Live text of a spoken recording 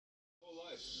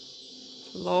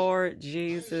Lord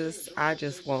Jesus, I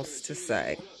just wants to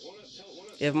say,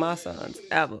 if my sons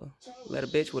ever let a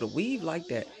bitch with a weave like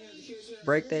that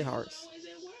break their hearts,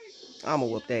 I'ma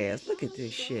whoop their ass. Look at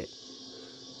this shit.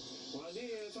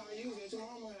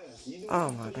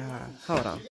 Oh my God. Hold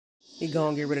on. He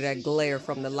gonna get rid of that glare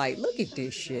from the light. Look at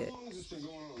this shit.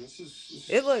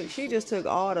 It look, she just took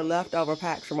all the leftover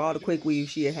packs from all the quick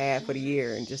weaves she had for the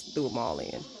year and just threw them all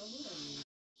in.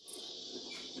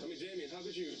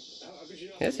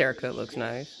 His haircut looks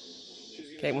nice.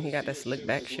 Okay, when he got that slick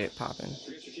back shit popping.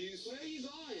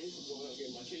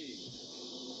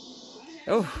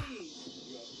 Oh,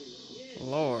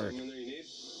 Lord.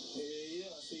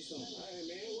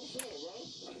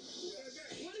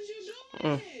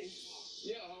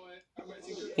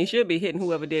 He should be hitting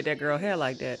whoever did that girl hair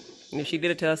like that. And if she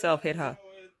did it to herself, hit her.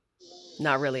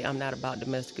 Not really, I'm not about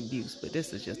domestic abuse, but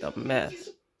this is just a mess.